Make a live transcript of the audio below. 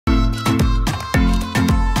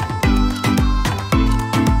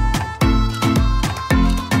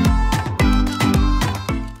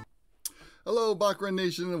Baccarat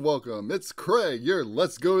Nation, and welcome. It's Craig, your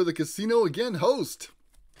Let's Go to the Casino Again host.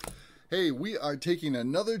 Hey, we are taking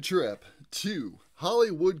another trip to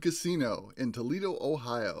Hollywood Casino in Toledo,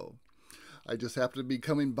 Ohio. I just happened to be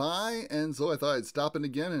coming by, and so I thought I'd stop in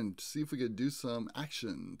again and see if we could do some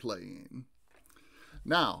action playing.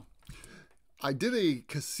 Now, I did a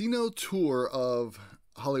casino tour of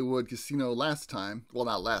Hollywood Casino last time. Well,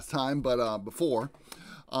 not last time, but before.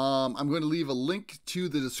 I'm going to leave a link to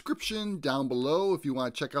the description down below if you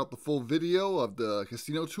want to check out the full video of the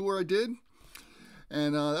casino tour I did.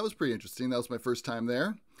 And that was pretty interesting. That was my first time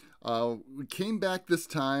there. We came back this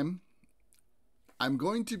time. My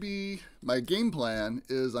game plan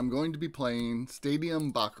is I'm going to be playing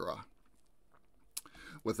Stadium Baccarat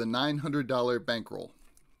with a $900 bankroll.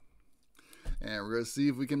 And we're going to see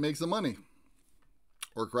if we can make some money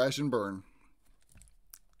or crash and burn.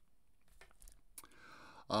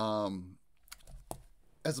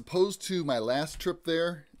 As opposed to my last trip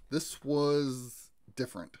there, this was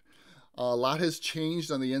different. A lot has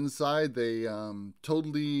changed on the inside. They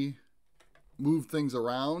totally moved things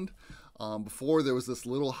around. Before there was this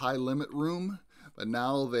little high limit room, but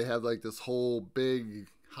now they have like this whole big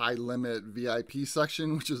high limit VIP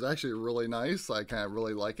section, which is actually really nice. I kind of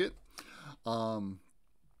really like it.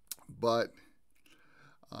 But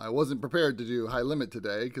I wasn't prepared to do high limit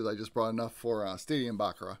today because I just brought enough for Stadium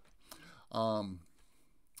Baccarat.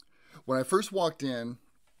 When I first walked in,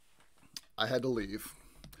 I had to leave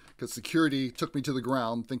because security took me to the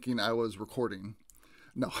ground thinking I was recording.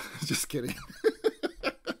 No, just kidding.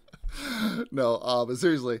 No, but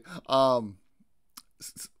seriously,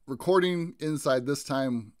 recording inside this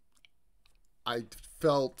time, I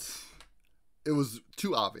felt it was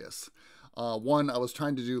too obvious. One, I was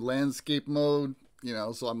trying to do landscape mode. You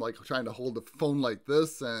know, so I'm like trying to hold the phone like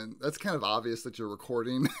this, and that's kind of obvious that you're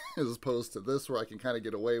recording as opposed to this where I can kind of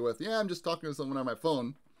get away with, yeah, I'm just talking to someone on my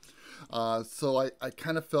phone. So I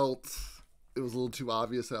kind of felt it was a little too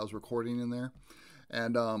obvious that I was recording in there.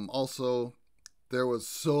 And also, there was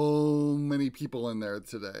so many people in there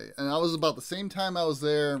today. And I was about the same time I was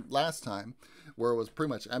there last time, where it was pretty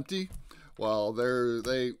much empty. Well,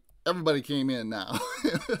 everybody came in now.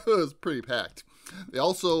 It was pretty packed. They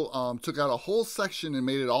also took out a whole section and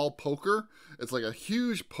made it all poker. It's like a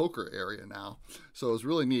huge poker area now. So it was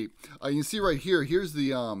really neat. You can see right here, here's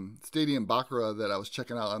the Stadium Baccarat that I was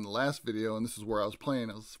checking out on the last video. And this is where I was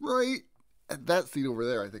playing. I was right at that seat over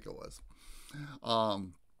there, I think it was. But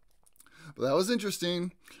that was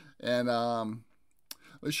interesting. And let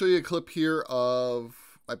me show you a clip here of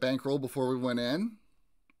my bankroll before we went in.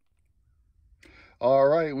 All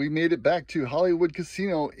right, we made it back to Hollywood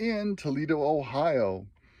Casino in Toledo, Ohio.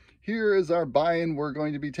 Here is our buy-in we're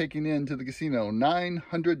going to be taking into the casino,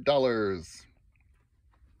 $900.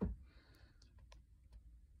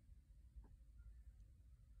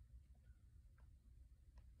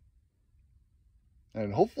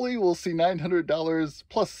 And hopefully we'll see $900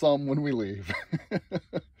 plus some when we leave.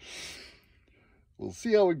 We'll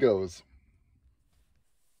see how it goes.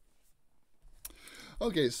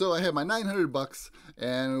 Okay, so I had my 900 bucks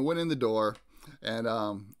and I went in the door, and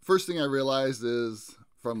first thing I realized is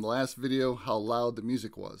from the last video how loud the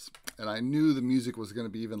music was. And I knew the music was going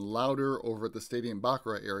to be even louder over at the Stadium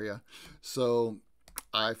Baccarat area, so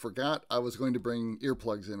I forgot I was going to bring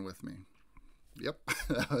earplugs in with me. Yep,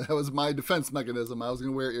 that was my defense mechanism. I was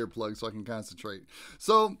going to wear earplugs so I can concentrate.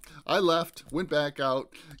 So I left, went back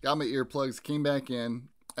out, got my earplugs, came back in,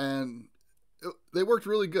 and they worked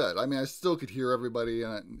really good. I mean, I still could hear everybody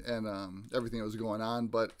and everything that was going on,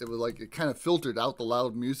 but it was like it kind of filtered out the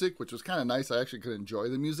loud music, which was kind of nice. I actually could enjoy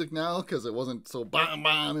the music now because it wasn't so bam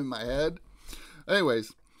bam in my head.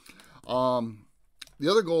 Anyways, the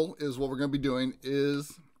other goal is what we're going to be doing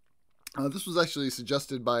is this was actually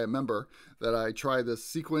suggested by a member that I try this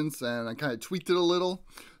sequence, and I kind of tweaked it a little.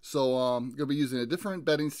 So I'm going to be using a different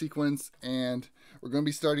betting sequence, and we're going to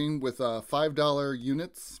be starting with $5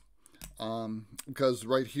 units. Because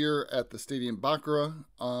right here at the Stadium Baccarat,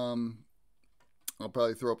 I'll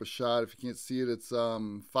probably throw up a shot. If you can't see it, it's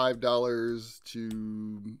 $5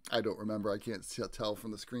 to, I don't remember. I can't tell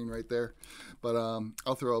from the screen right there. But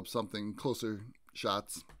I'll throw up something closer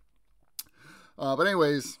shots. But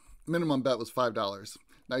anyways, minimum bet was $5.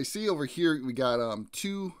 Now you see over here, we got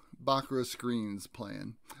two Baccarat screens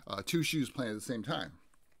playing. Two shoes playing at the same time.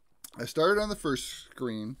 I started on the first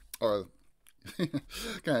screen, or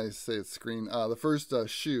kind of say it's screen. The first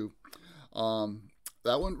shoe,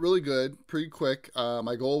 that went really good, pretty quick.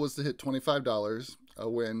 My goal was to hit $25 a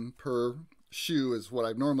win per shoe is what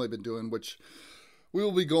I've normally been doing, which we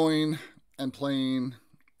will be going and playing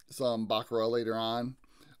some Baccarat later on.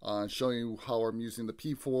 showing you how I'm using the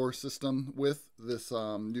P4 system with this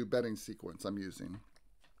new betting sequence I'm using.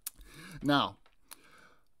 Now,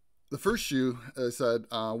 the first shoe, as I said,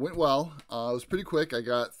 went well. It was pretty quick. I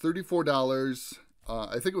got $34.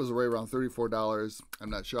 I think it was right around $34. I'm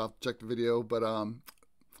not sure. I'll check the video, but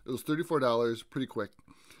it was $34 pretty quick.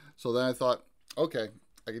 So then I thought, okay,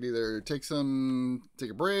 I could either take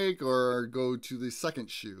a break or go to the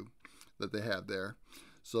second shoe that they have there.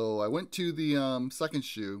 So I went to the second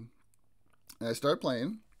shoe and I started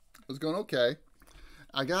playing. It was going okay.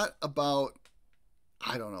 I got about,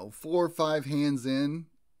 I don't know, 4 or 5 hands in,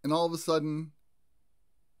 and all of a sudden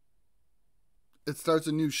it starts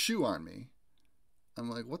a new shoe on me. I'm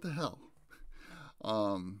like, what the hell?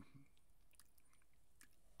 I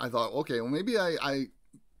thought, okay, well, maybe I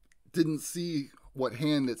didn't see what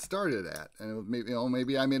hand it started at, and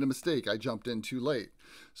maybe I made a mistake. I jumped in too late.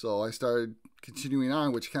 So I started continuing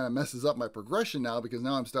on, which kind of messes up my progression now, because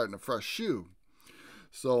now I'm starting a fresh shoe.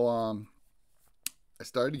 So I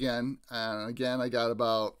started again, and again I got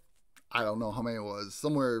about, I don't know how many it was,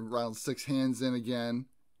 somewhere around 6 hands in again.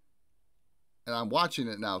 And I'm watching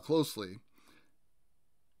it now closely.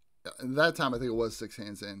 At that time I think it was 6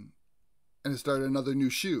 hands in, and it started another new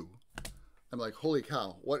shoe. I'm like, holy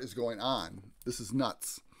cow, what is going on? This is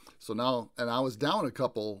nuts. So now, and I was down a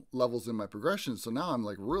couple levels in my progression, so now I'm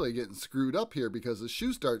like really getting screwed up here because the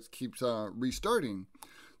shoe keeps restarting.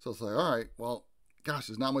 So it's like, all right, well, gosh,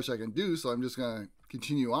 there's not much I can do, so I'm just going to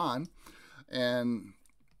continue on. And,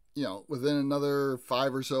 you know, within another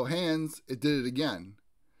 5 or so hands, it did it again.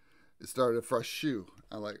 It started a fresh shoe.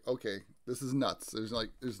 I'm like, okay, this is nuts.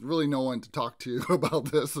 There's really no one to talk to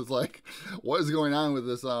about this. It's like, what is going on with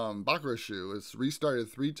this Baccarat shoe? It's restarted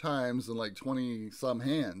 3 times in like 20 some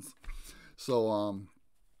hands. So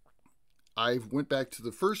I went back to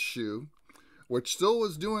the first shoe, which still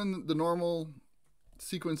was doing the normal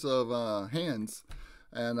sequence of hands,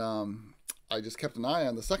 and I just kept an eye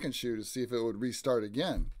on the second shoe to see if it would restart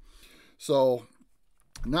again. So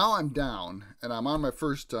now I'm down, and I'm on my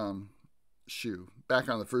first shoe, back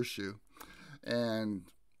on the first shoe, and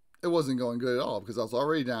it wasn't going good at all because I was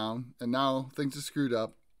already down, and now things are screwed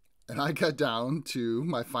up, and I got down to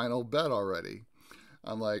my final bet already.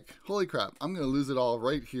 I'm like, holy crap, I'm going to lose it all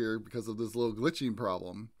right here because of this little glitching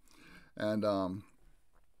problem. And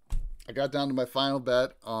I got down to my final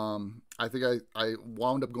bet. I think I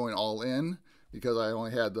wound up going all in because I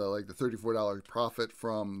only had the $34 profit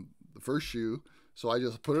from the first shoe. So I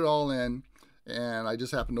just put it all in, and I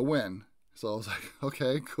just happened to win. So I was like,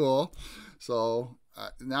 okay, cool. So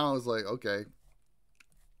now I was like, okay,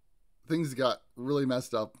 things got really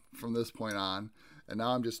messed up from this point on, and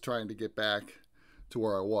now I'm just trying to get back to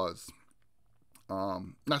where I was.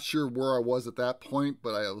 Not sure where I was at that point,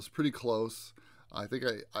 but I was pretty close. I think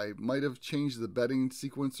I might have changed the betting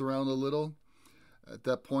sequence around a little at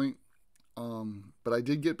that point, but I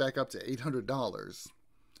did get back up to $800.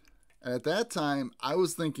 And at that time, I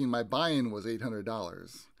was thinking my buy-in was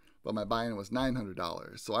 $800, but my buy-in was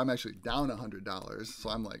 $900. So I'm actually down $100. So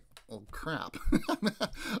I'm like, oh crap,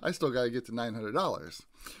 I still got to get to $900.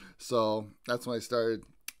 So that's when I started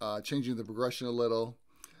changing the progression a little.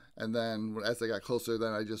 And then as I got closer,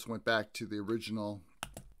 then I just went back to the original.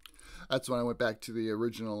 That's when I went back to the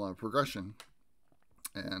original progression.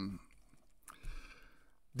 And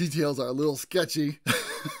details are a little sketchy.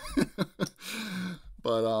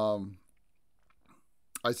 But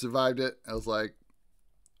I survived it. I was like,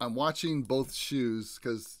 I'm watching both shoes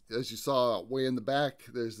because, as you saw way in the back,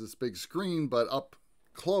 there's this big screen, but up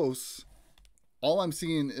close, all I'm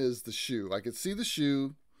seeing is the shoe. I could see the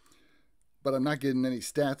shoe, but I'm not getting any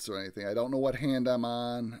stats or anything. I don't know what hand I'm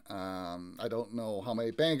on. I don't know how many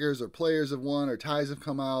bankers or players have won or ties have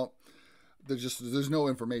come out. There's no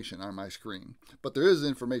information on my screen. But there is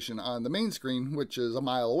information on the main screen, which is a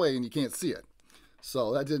mile away, and you can't see it.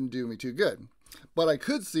 So that didn't do me too good. But I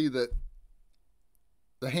could see that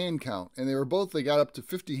the hand count, and they got up to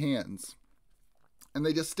 50 hands, and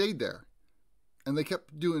they just stayed there. And they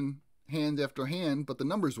kept doing hand after hand, but the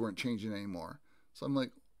numbers weren't changing anymore. So I'm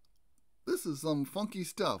like, this is some funky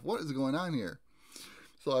stuff. What is going on here?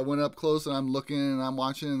 So I went up close, and I'm looking, and I'm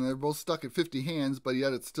watching, and they're both stuck at 50 hands, but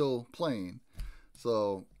yet it's still playing.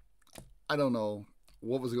 So I don't know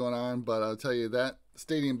what was going on, but I'll tell you that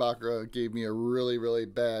Stadium Baccarat gave me a really, really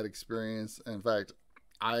bad experience. In fact,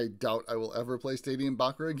 I doubt I will ever play Stadium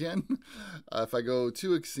Baccarat again. If I go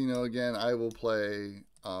to a casino again, I will play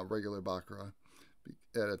regular Baccarat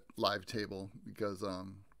at a live table, because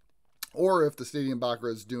or if the Stadium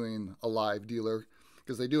Baccarat is doing a live dealer,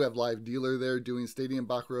 because they do have live dealer there doing Stadium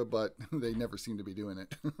Baccarat, but they never seem to be doing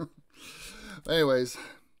it. Anyways,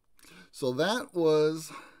 so that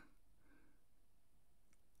was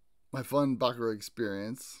my fun Baccarat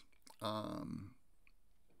experience,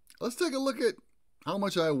 let's take a look at how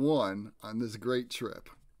much I won on this great trip.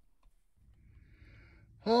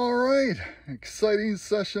 All right, exciting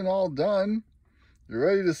session all done. You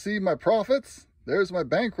ready to see my profits? There's my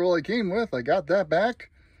bankroll I came with. I got that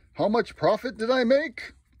back. How much profit did I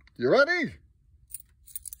make? You ready?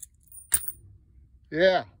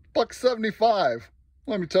 Yeah, $1.75.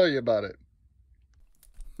 Let me tell you about it.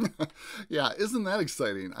 Yeah, isn't that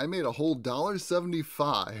exciting? I made a whole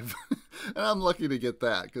 $1.75, and I'm lucky to get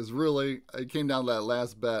that, because really, I came down to that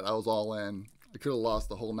last bet. I was all in. I could have lost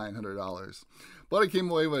the whole $900, but I came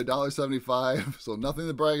away with $1.75, so nothing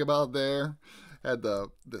to brag about there. Had the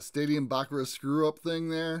Stadium Baccarat screw-up thing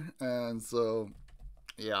there, and so,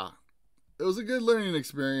 yeah, it was a good learning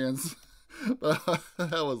experience, but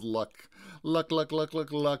that was luck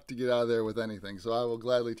to get out of there with anything, so I will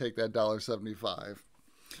gladly take that $1.75.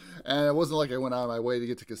 And it wasn't like I went out of my way to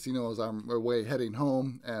get to casino. I was on my way heading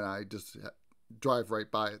home, and I just drive right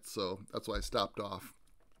by it, so that's why I stopped off.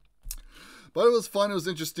 But it was fun. It was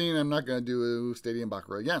interesting. I'm not going to do Stadium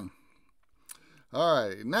Baccarat again. All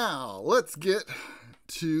right, now let's get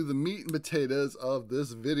to the meat and potatoes of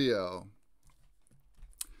this video.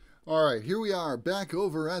 All right, here we are back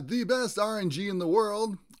over at the best RNG in the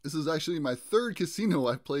world. This is actually my third casino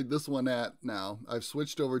I've played this one at now. I've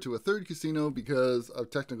switched over to a third casino because of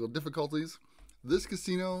technical difficulties. This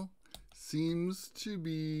casino seems to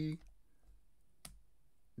be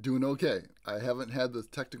doing okay. I haven't had the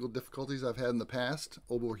technical difficulties I've had in the past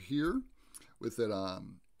over here with it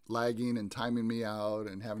lagging and timing me out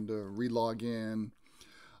and having to re-log in.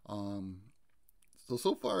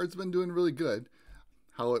 So far it's been doing really good.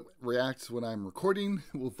 How it reacts when I'm recording,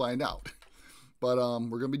 we'll find out. But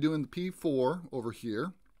we're going to be doing the P4 over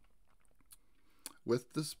here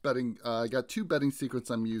with this betting. I got two betting sequences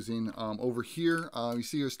I'm using. Over here, you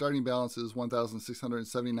see your starting balance is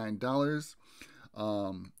 $1,679.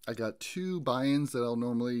 I got two buy-ins that I'll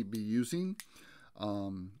normally be using.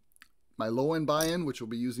 My low-end buy-in, which we'll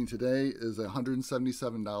be using today, is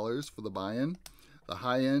 $177 for the buy-in. The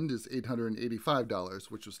high end is $885,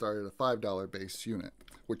 which will start at a $5 base unit,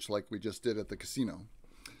 which like we just did at the casino.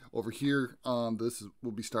 Over here,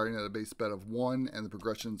 will be starting at a base bet of 1, and the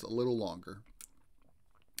progression's a little longer.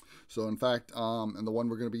 So in fact, and the one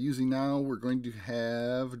we're going to be using now, we're going to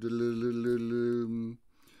have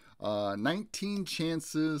 19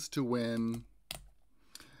 chances to win,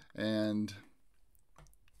 and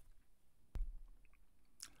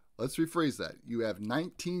let's rephrase that. You have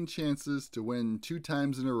 19 chances to win 2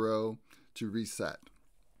 times in a row to reset.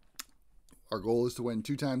 Our goal is to win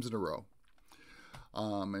 2 times in a row.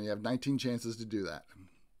 And you have 19 chances to do that.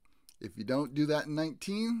 If you don't do that in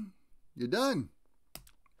 19, you're done.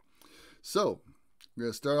 So, I'm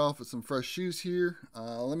going to start off with some fresh shoes here.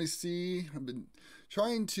 Let me see. I've been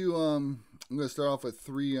trying to, I'm going to start off with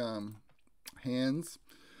 3 hands.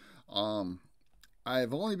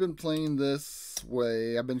 I've only been playing this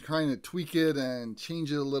way. I've been trying to tweak it and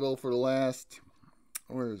change it a little for the last,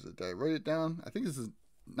 where is it? Did I write it down? I think this is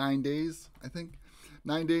 9 days,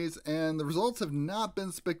 9 days, and the results have not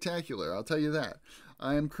been spectacular, I'll tell you that.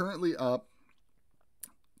 I am currently up,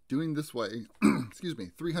 doing this way, excuse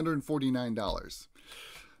me, $349.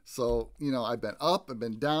 So, you know, I've been up, I've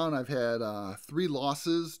been down, I've had 3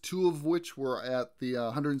 losses, 2 of which were at the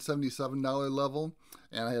 $177 level,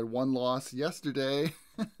 and I had 1 loss yesterday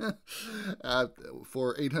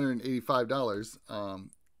for $885.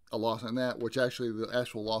 A loss on that, which actually the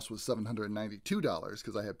actual loss was $792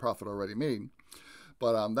 because I had profit already made.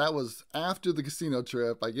 But that was after the casino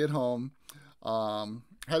trip. I get home,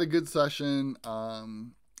 had a good session.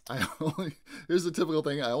 Here's the typical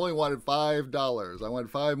thing. I only wanted $5. I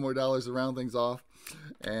wanted $5 more to round things off,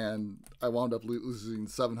 and I wound up losing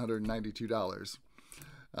 $792.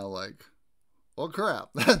 I'm like, well,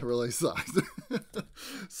 crap, that really sucks.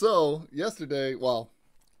 So yesterday, well,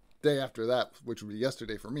 day after that, which would be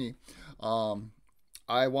yesterday for me,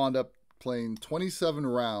 I wound up playing 27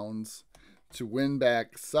 rounds to win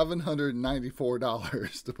back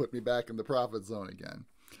 $794 to put me back in the profit zone again.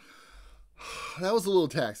 That was a little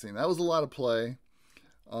taxing. That was a lot of play.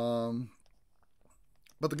 But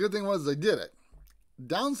the good thing was I did it.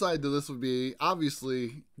 Downside to this would be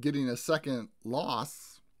obviously getting a second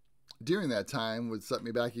loss during that time would set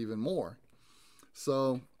me back even more.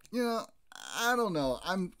 So, you know, I don't know.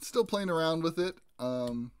 I'm still playing around with it.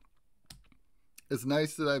 It's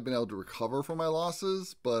nice that I've been able to recover from my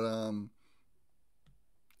losses, but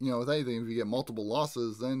you know, with anything, if you get multiple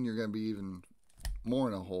losses, then you're going to be even more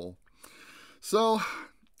in a hole. So,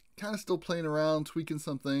 kind of still playing around, tweaking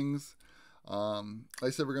some things. Like I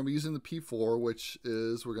said, we're going to be using the P4, which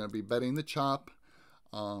is we're going to be betting the chop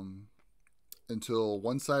until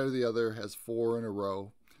one side or the other has 4 in a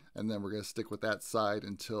row. And then we're going to stick with that side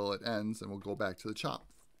until it ends, and we'll go back to the chop.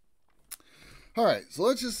 All right, so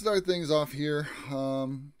let's just start things off here.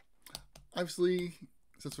 Obviously,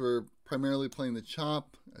 since we're primarily playing the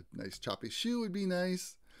chop, a nice choppy shoe would be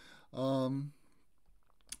nice.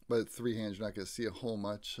 But 3 hands, you're not going to see a whole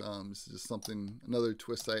much. This is just another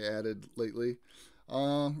twist I added lately.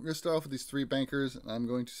 We're going to start off with these 3 bankers, and I'm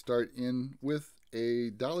going to start in with a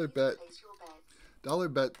dollar bet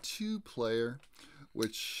 2-player,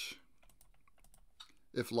 which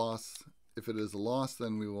if it is a loss,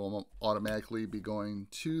 then we will automatically be going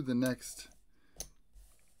to the next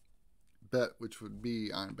bet, which would be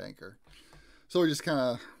on banker. So we're just kind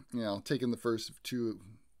of, taking the first 3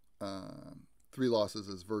 losses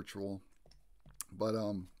as virtual, but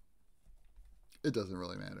it doesn't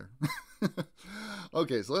really matter.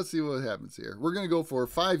 Okay, so let's see what happens here. We're gonna go for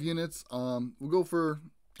 5 units. We'll go for,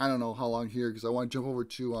 I don't know how long here, because I want to jump over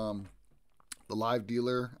to the live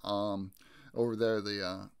dealer over there,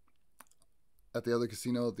 at the other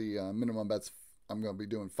casino. The minimum bets, I'm going to be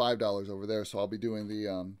doing $5 over there, so I'll be doing the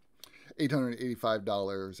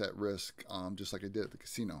 $885 at risk, just like I did at the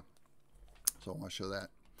casino. So I want to show that.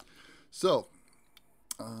 So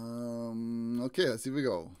okay, let's see if we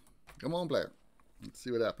go. Come on, player, let's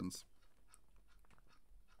see what happens.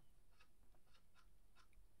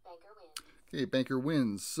 Okay, banker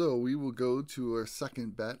wins. So we will go to our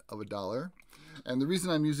second bet of $1. And the reason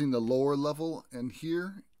I'm using the lower level in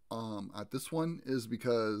here at this one is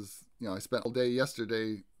because, I spent all day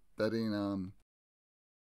yesterday betting,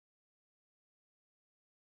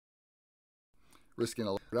 risking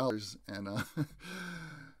 $11, and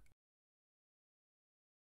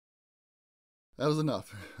that was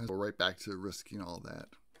enough. Go right back to risking all that.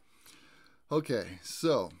 Okay,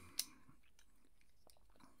 so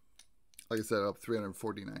like I said, up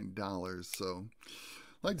 $349. So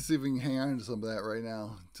I'd like to see if we can hang on to some of that right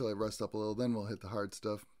now until I rest up a little. Then we'll hit the hard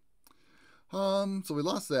stuff. So we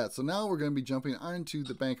lost that. So now we're going to be jumping onto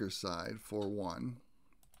the banker side for 1.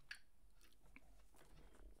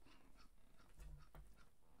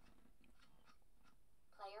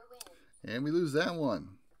 And we lose that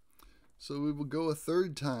one. So we will go a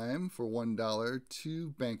 3rd time for $1 to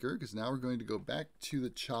banker, because now we're going to go back to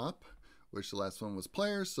the chop, which the last one was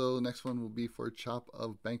player. So the next one will be for a chop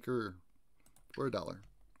of banker for $1.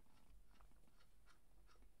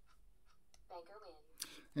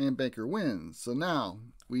 And banker wins. So now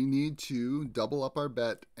we need to double up our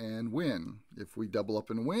bet and win. If we double up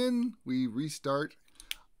and win, we restart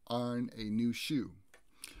on a new shoe.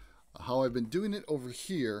 How I've been doing it over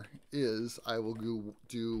here is I will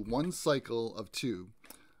do 1 cycle of 2.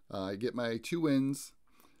 I get my 2 wins,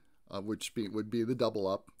 which would be the double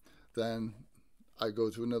up. Then I go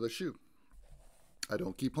to another shoe. I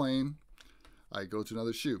don't keep playing. I go to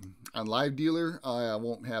another shoe. On live dealer, I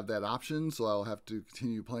won't have that option, so I'll have to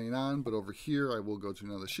continue playing on. But over here, I will go to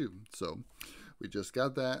another shoe. So we just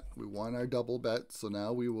got that. We won our double bet, so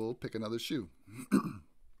now we will pick another shoe.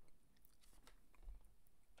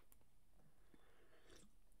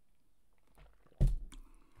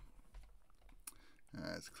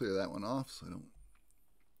 Alright, let's clear that one off so I don't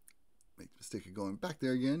make the mistake of going back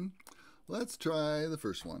there again. Let's try the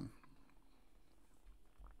first one.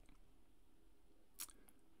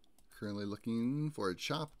 Currently looking for a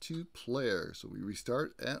chop to player, so we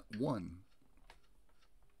restart at 1.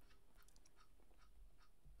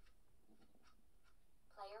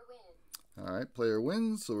 Alright, player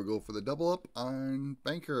wins, so we'll go for the double up on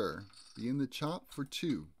banker, being the chop for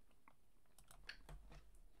 2.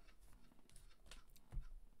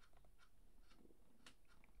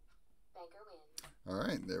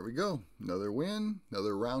 Alright, there we go. Another win,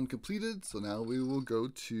 another round completed. So now we will go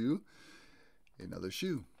to another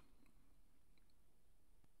shoe.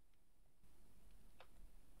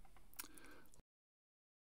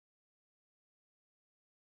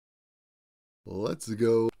 Let's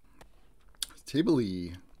go Table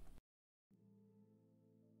E.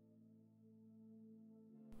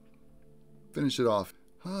 Finish it off.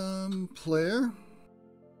 Player.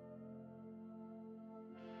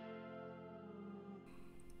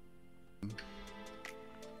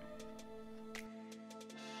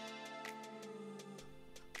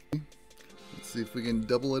 Let's see if we can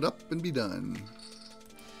double it up and be done.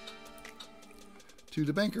 To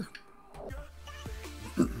the banker.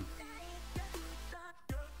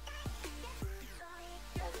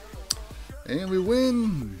 And we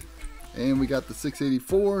win. And we got the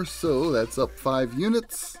 684, so that's up 5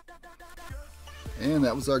 units. And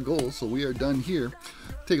that was our goal, so we are done here.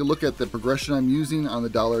 take a look at the progression I'm using on the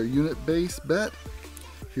dollar unit base bet.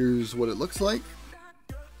 Here's what it looks like.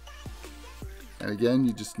 And again,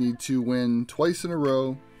 you just need to win twice in a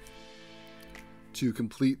row to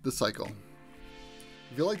complete the cycle.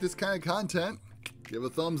 If you like this kind of content, give a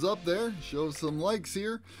thumbs up there, show some likes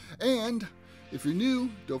here, and if you're new,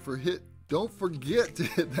 don't forget to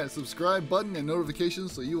hit that subscribe button and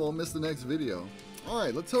notifications so you won't miss the next video.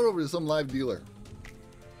 Alright, let's head over to some live dealer.